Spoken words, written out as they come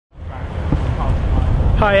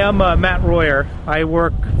Hi, I'm Matt Royer. I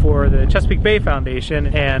work for the Chesapeake Bay Foundation,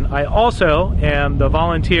 and I also am the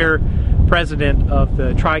volunteer president of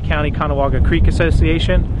the Tri-County Conewago Creek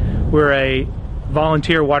Association. We're a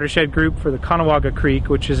volunteer watershed group for the Conewago Creek,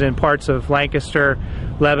 which is in parts of Lancaster,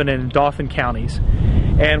 Lebanon, and Dauphin counties.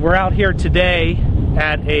 And we're out here today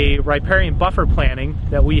at a riparian buffer planting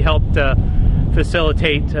that we helped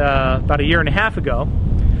facilitate about a year and a half ago.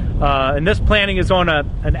 And this planting is on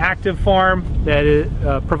an active farm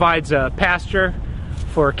that provides pasture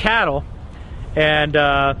for cattle. And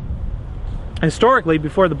historically,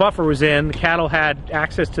 before the buffer was in, the cattle had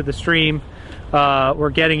access to the stream,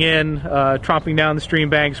 were getting in, tromping down the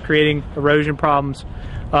stream banks, creating erosion problems.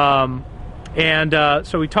 So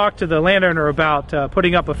we talked to the landowner about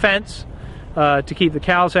putting up a fence to keep the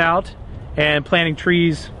cows out and planting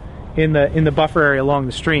trees in the buffer area along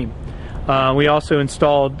the stream. We also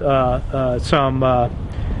installed some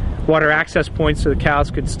water access points so the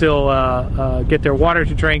cows could still get their water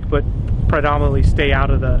to drink, but predominantly stay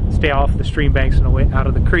off the stream banks and away out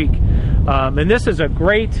of the creek. And this is a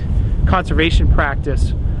great conservation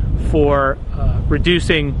practice for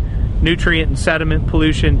reducing nutrient and sediment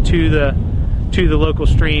pollution to the local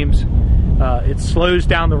streams. It slows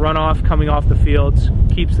down the runoff coming off the fields,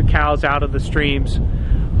 keeps the cows out of the streams.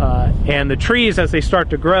 And the trees, as they start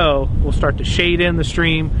to grow, will start to shade in the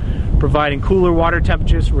stream, providing cooler water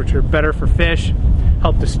temperatures, which are better for fish,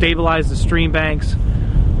 help to stabilize the stream banks.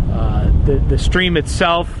 The stream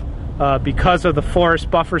itself, because of the forest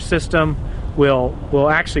buffer system, will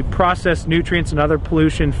actually process nutrients and other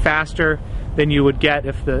pollution faster than you would get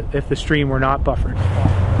if the stream were not buffered.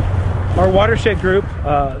 Our watershed group,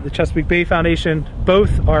 the Chesapeake Bay Foundation,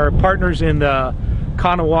 both are partners in the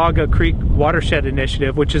Conewago Creek Watershed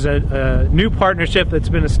Initiative, which is a new partnership that's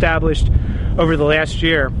been established over the last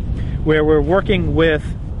year, where we're working with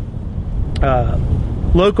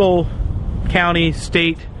local, county,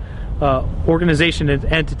 state organization and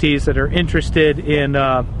entities that are interested in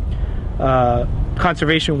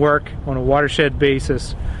conservation work on a watershed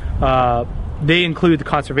basis. They include the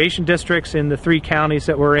conservation districts in the 3 counties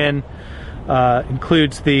that we're in,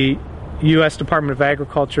 includes the U.S. Department of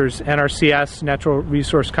Agriculture's NRCS, Natural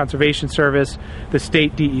Resource Conservation Service, the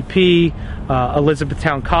state DEP,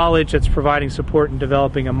 Elizabethtown College that's providing support in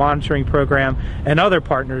developing a monitoring program, and other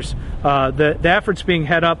partners. The effort's being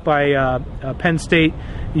head up by Penn State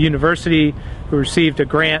University, who received a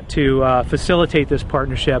grant to facilitate this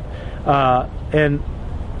partnership. And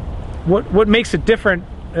what makes it different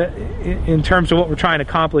in terms of what we're trying to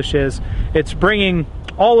accomplish is it's bringing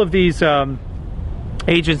all of these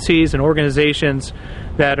agencies and organizations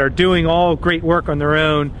that are doing all great work on their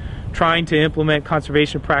own, trying to implement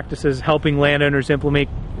conservation practices, helping landowners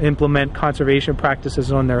implement conservation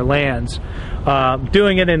practices on their lands,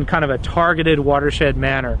 doing it in kind of a targeted watershed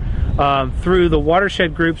manner. Through the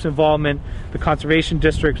watershed group's involvement, the conservation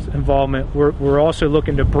district's involvement, we're also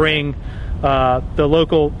looking to bring the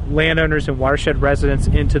local landowners and watershed residents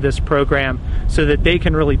into this program so that they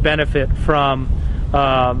can really benefit from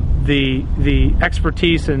the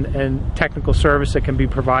expertise and technical service that can be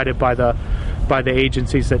provided by the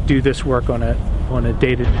agencies that do this work on a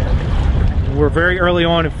day-to-day. We're very early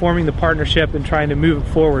on in forming the partnership and trying to move it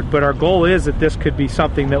forward, but our goal is that this could be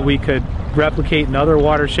something that we could replicate in other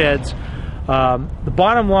watersheds. The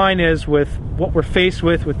bottom line is, with what we're faced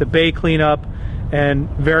with the bay cleanup and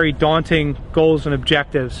very daunting goals and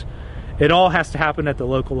objectives, it all has to happen at the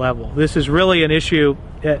local level. This is really an issue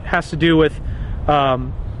that has to do with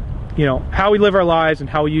how we live our lives and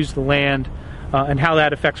how we use the land and how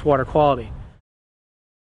that affects water quality.